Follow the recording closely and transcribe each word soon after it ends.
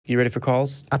You ready for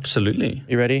calls? Absolutely.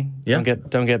 You ready? Yeah.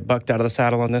 Don't get bucked out of the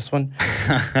saddle on this one.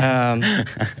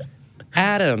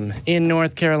 Adam in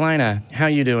North Carolina, how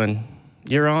you doing?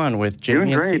 You're on with Jamie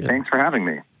Doing and great. Steven. Thanks for having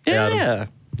me. Yeah.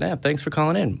 Thanks for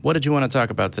calling in. What did you want to talk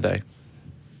about today?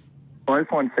 Well, I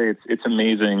just want to say it's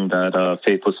amazing that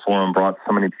Faithless Forum brought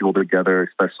so many people together,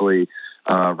 especially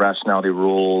Rationality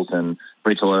Rules and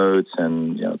Rachel Oates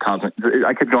and Cosmic.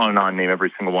 I could go on and name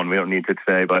every single one. We don't need to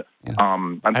today, but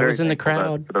I'm I very was in the thankful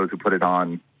crowd for those who put it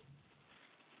on.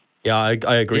 Yeah, I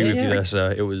agree with you there,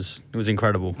 sir. It was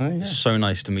incredible. Oh, yeah. It's so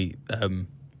nice to meet, who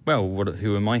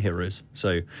are my heroes?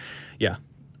 So, yeah,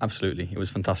 absolutely. It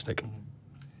was fantastic.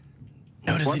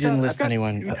 Notice he didn't list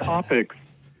anyone. Two topics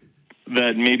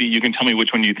that maybe you can tell me which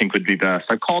one you think would be best.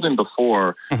 I called in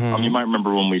before. You might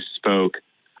remember when we spoke.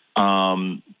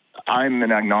 I'm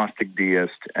an agnostic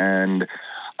deist, and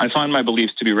I find my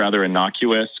beliefs to be rather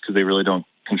innocuous because they really don't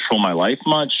control my life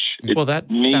much. Well, that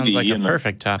sounds like a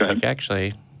perfect topic,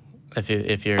 actually,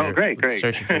 if you're great.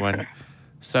 searching for one.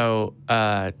 So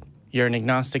you're an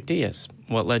agnostic deist.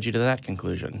 What led you to that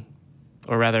conclusion?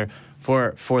 Or rather,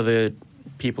 for the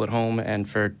people at home and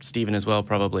for Stephen as well,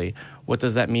 probably, what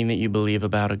does that mean that you believe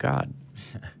about a God?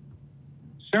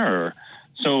 Sure.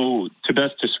 So to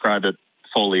best describe it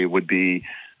fully would be,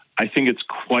 I think it's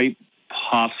quite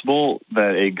possible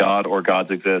that a God or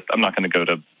gods exist. I'm not going to go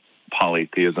to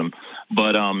polytheism,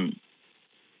 but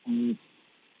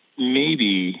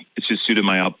maybe it's just due to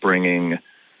my upbringing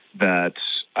that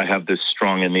I have this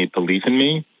strong innate belief in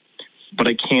me, but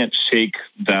I can't shake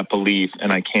that belief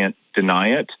and I can't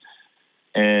deny it.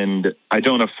 And I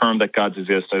don't affirm that gods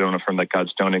exist. I don't affirm that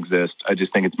gods don't exist. I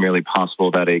just think it's merely possible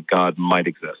that a God might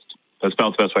exist. That's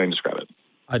about the best way I can describe it.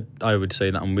 I would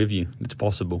say that I'm with you. It's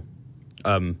possible.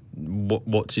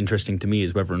 What's interesting to me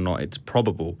is whether or not it's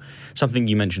probable. Something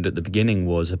you mentioned at the beginning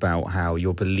was about how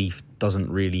your belief doesn't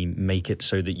really make it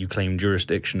so that you claim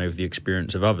jurisdiction over the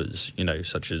experience of others,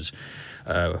 such as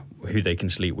who they can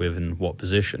sleep with and what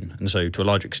position. And so to a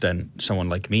large extent, someone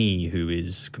like me who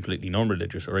is completely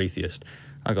non-religious or atheist,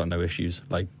 I got no issues.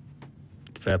 Like,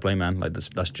 fair play, man. Like,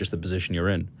 that's just the position you're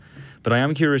in. But I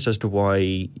am curious as to why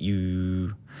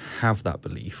you have that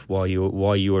belief, why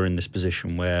you are in this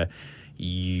position where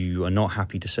you are not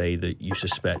happy to say that you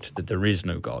suspect that there is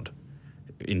no God.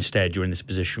 Instead, you're in this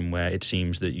position where it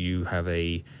seems that you have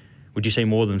would you say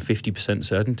more than 50%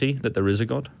 certainty that there is a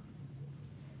God?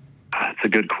 That's a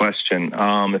good question.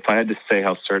 If I had to say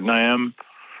how certain I am,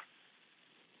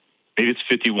 maybe it's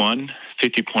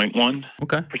 50.1%.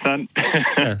 Okay.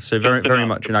 Yeah, so very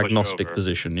much an agnostic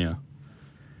position, yeah.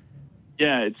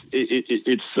 Yeah,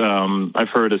 it's I've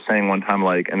heard a saying one time,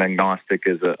 like, an agnostic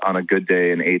is on a good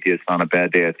day, an atheist on a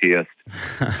bad day, a theist.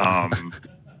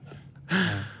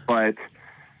 But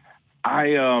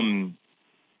I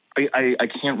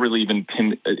can't really even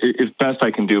pin. It's best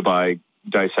I can do by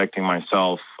dissecting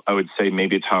myself. I would say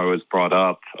maybe it's how I was brought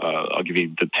up. I'll give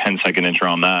you the 10-second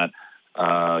intro on that.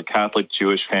 Catholic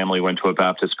Jewish family, went to a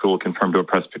Baptist school, confirmed to a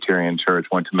Presbyterian church,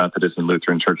 went to Methodist and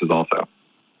Lutheran churches also.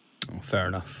 Oh, fair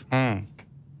enough.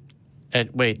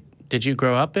 Wait, did you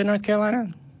grow up in North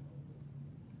Carolina?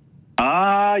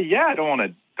 Yeah, I don't want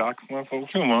to dox myself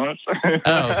too much.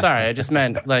 Oh, sorry, I just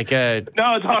meant like no,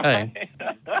 it's all right.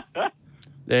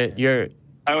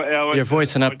 Your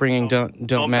voice and upbringing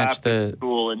don't match the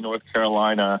school in North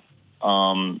Carolina.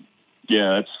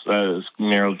 Yeah, it's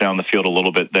narrows down the field a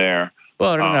little bit there.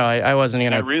 Well, no, I wasn't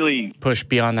going to really push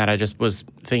beyond that. I just was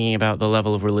thinking about the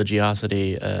level of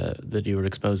religiosity that you were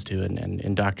exposed to and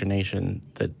indoctrination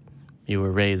that you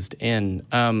were raised in.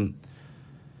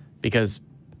 Because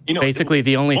basically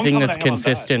the only thing that's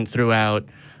consistent throughout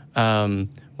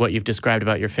what you've described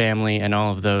about your family and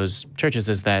all of those churches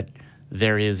is that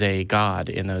there is a God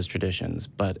in those traditions,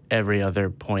 but every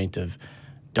other point of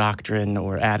doctrine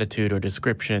or attitude or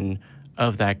description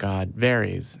of that God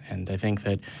varies. And I think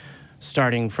that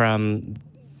starting from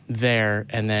there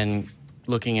and then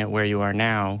looking at where you are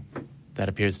now, that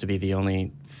appears to be the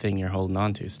only thing you're holding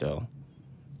on to still.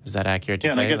 Is that accurate to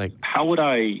say? Like, how would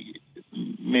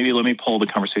maybe let me pull the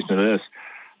conversation to this.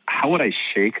 How would I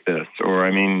shake this? Or,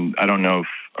 I don't know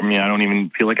I don't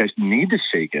even feel like I need to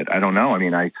shake it. I don't know.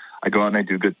 I go out and I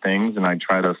do good things and I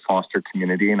try to foster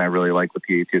community, and I really like what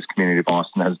the Atheist Community of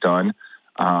Austin has done.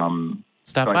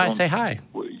 Stop by, say hi.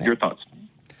 Your thoughts?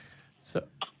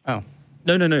 No.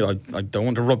 I don't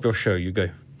want to rob your show. You go.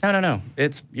 No.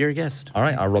 You're a guest. All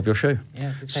right, I'll rob your show.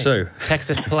 Yeah, so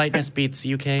Texas politeness beats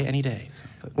UK any day.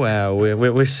 So. Well,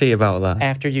 we'll see about that.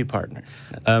 After you, partner.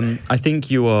 I think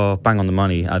you are bang on the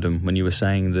money, Adam, when you were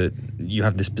saying that you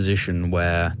have this position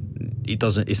where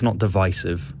it's not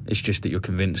divisive. It's just that you're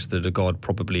convinced that a God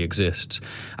probably exists,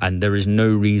 and there is no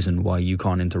reason why you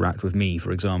can't interact with me,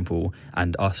 for example,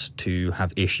 and us to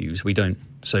have issues. We don't.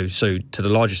 So to the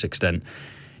largest extent,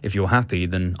 if you're happy,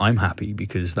 then I'm happy,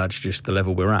 because that's just the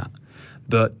level we're at.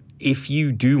 But if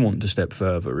you do want to step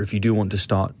further, if you do want to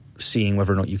start seeing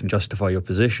whether or not you can justify your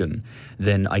position,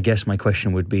 then I guess my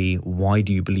question would be, why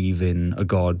do you believe in a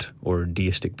God or a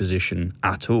deistic position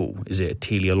at all? Is it a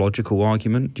teleological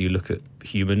argument? Do you look at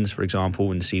humans, for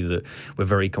example, and see that we're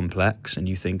very complex, and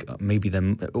you think maybe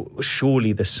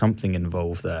surely there's something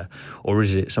involved there? Or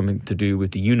is it something to do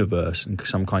with the universe and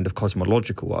some kind of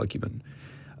cosmological argument?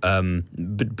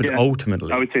 But yeah,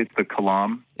 ultimately, I would say it's the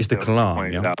Kalam. It's the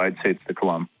Kalam, yeah? I'd say it's the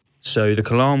Kalam. So the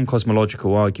Kalam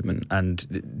cosmological argument,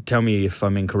 and tell me if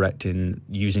I'm incorrect in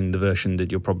using the version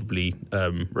that you're probably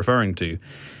referring to,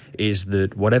 is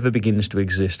that whatever begins to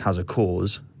exist has a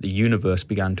cause. The universe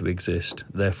began to exist,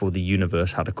 therefore the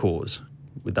universe had a cause.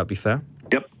 Would that be fair?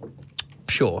 Yep.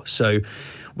 Sure. So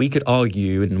we could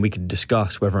argue and we could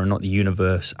discuss whether or not the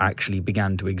universe actually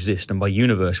began to exist. And by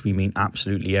universe, we mean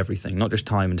absolutely everything, not just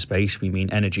time and space. We mean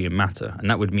energy and matter. And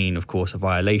that would mean, of course, a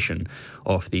violation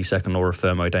of the second law of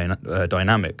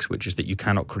thermodynamics, which is that you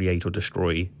cannot create or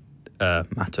destroy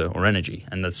matter or energy.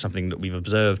 And that's something that we've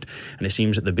observed. And it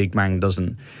seems that the Big Bang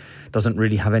doesn't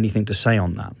really have anything to say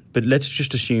on that. But let's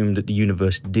just assume that the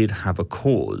universe did have a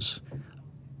cause.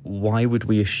 Why would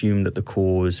we assume that the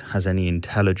cause has any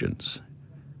intelligence?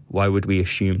 Why would we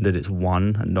assume that it's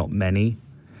one and not many?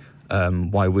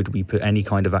 Why would we put any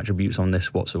kind of attributes on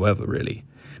this whatsoever, really?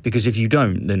 Because if you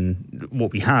don't, then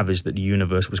what we have is that the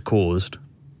universe was caused.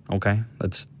 Okay,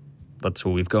 that's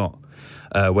all we've got.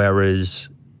 Whereas,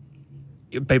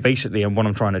 basically, and what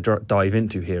I'm trying to dive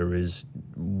into here is,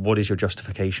 what is your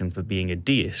justification for being a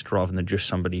deist rather than just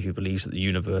somebody who believes that the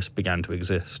universe began to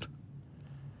exist?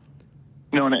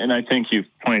 No, and I think you've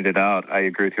pointed it out. I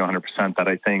agree with you 100% that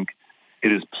I think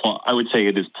it is, I would say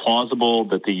it is plausible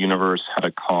that the universe had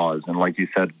a cause. And like you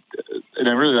said, and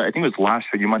I think it was last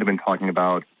year, you might have been talking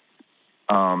about,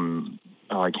 I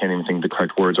can't even think of the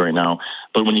correct words right now,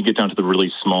 but when you get down to the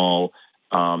really small,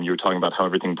 you were talking about how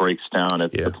everything breaks down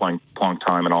at the Planck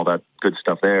time and all that good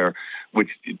stuff there, which,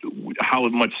 how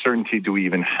much certainty do we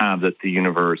even have that the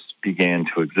universe began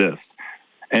to exist?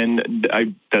 And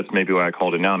that's maybe why I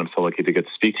called it now, and I'm so lucky to get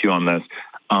to speak to you on this,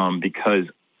 because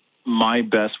my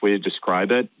best way to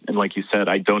describe it, and like you said,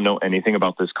 I don't know anything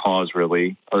about this cause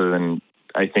really, other than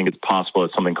I think it's possible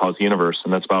that something caused the universe,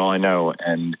 and that's about all I know.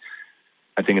 And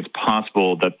I think it's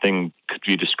possible that thing could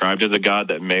be described as a God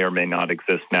that may or may not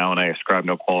exist now, and I ascribe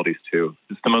no qualities to.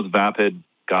 It's the most vapid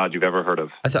God you've ever heard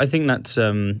of. I think that's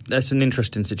an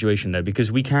interesting situation there,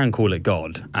 because we can call it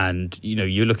God, and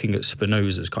you're looking at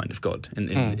Spinoza's kind of God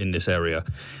in this area,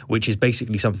 which is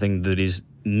basically something that is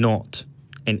not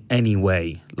in any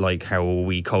way like how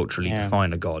we culturally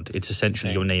define a God. It's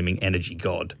essentially you're naming energy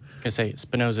God. I say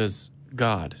Spinoza's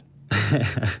God,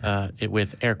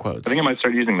 with air quotes. I think I might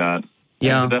start using that.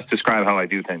 Yeah, that's describe how I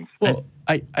do things. Well,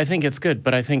 I think it's good,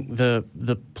 but I think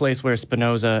the place where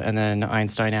Spinoza and then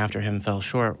Einstein after him fell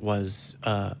short was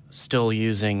still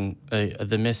using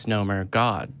the misnomer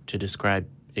God to describe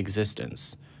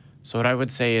existence. So what I would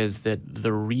say is that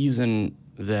the reason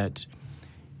that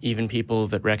even people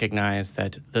that recognize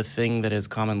that the thing that is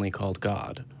commonly called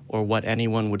God, or what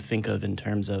anyone would think of in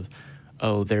terms of,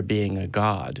 oh, there being a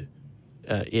God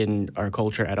in our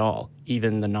culture at all,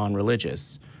 even the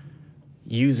non-religious,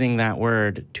 using that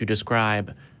word to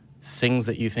describe things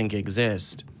that you think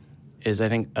exist is, I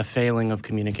think, a failing of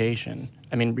communication.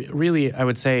 I mean, really, I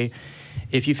would say,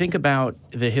 if you think about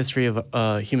the history of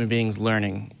human beings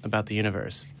learning about the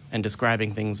universe and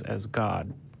describing things as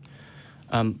God,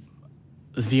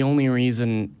 the only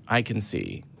reason I can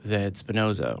see that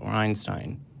Spinoza or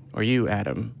Einstein or you,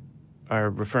 Adam, are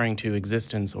referring to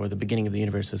existence or the beginning of the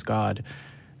universe as God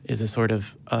is a sort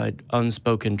of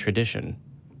unspoken tradition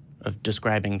of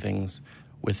describing things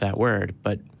with that word.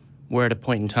 But we're at a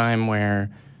point in time where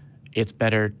it's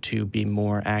better to be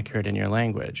more accurate in your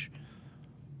language.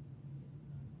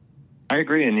 I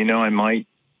agree, and I might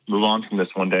move on from this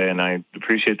one day, and I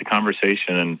appreciate the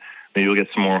conversation, and maybe you'll get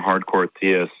some more hardcore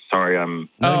theists. Sorry,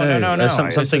 No.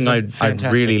 Something I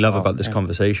really love about this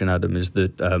conversation, Adam, is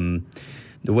that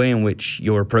the way in which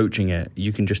you're approaching it,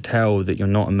 you can just tell that you're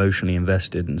not emotionally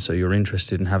invested, and so you're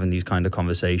interested in having these kind of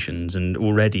conversations. And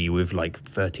already with like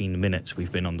 13 minutes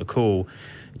we've been on the call,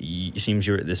 it seems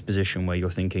you're at this position where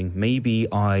you're thinking, maybe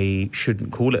I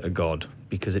shouldn't call it a God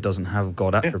because it doesn't have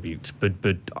God attributes. But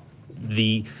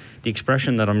the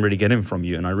expression that I'm really getting from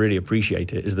you, and I really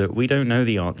appreciate it, is that we don't know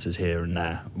the answers here and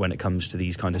there when it comes to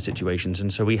these kind of situations,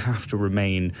 and so we have to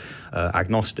remain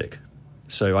agnostic.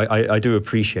 So I do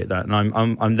appreciate that, and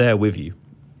I'm there with you,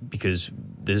 because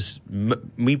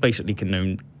we basically can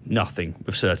know nothing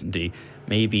with certainty.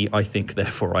 Maybe I think,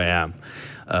 therefore I am.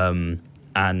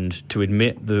 And to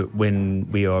admit that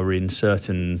when we are in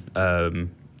certain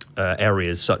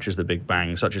areas, such as the Big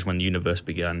Bang, such as when the universe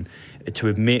began, to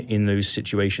admit in those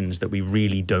situations that we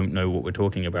really don't know what we're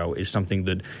talking about is something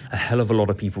that a hell of a lot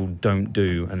of people don't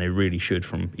do, and they really should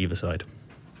from either side.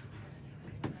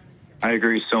 I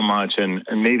agree so much, and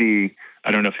maybe,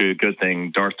 I don't know if it's a good thing,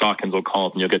 Darth Dawkins will call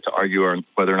up and you'll get to argue on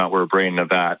whether or not we're a brain of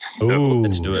that. So,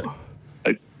 let's do it.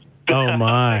 Oh,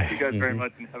 my. Thank you guys very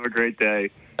much, and have a great day.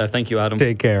 Thank you, Adam.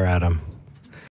 Take care, Adam.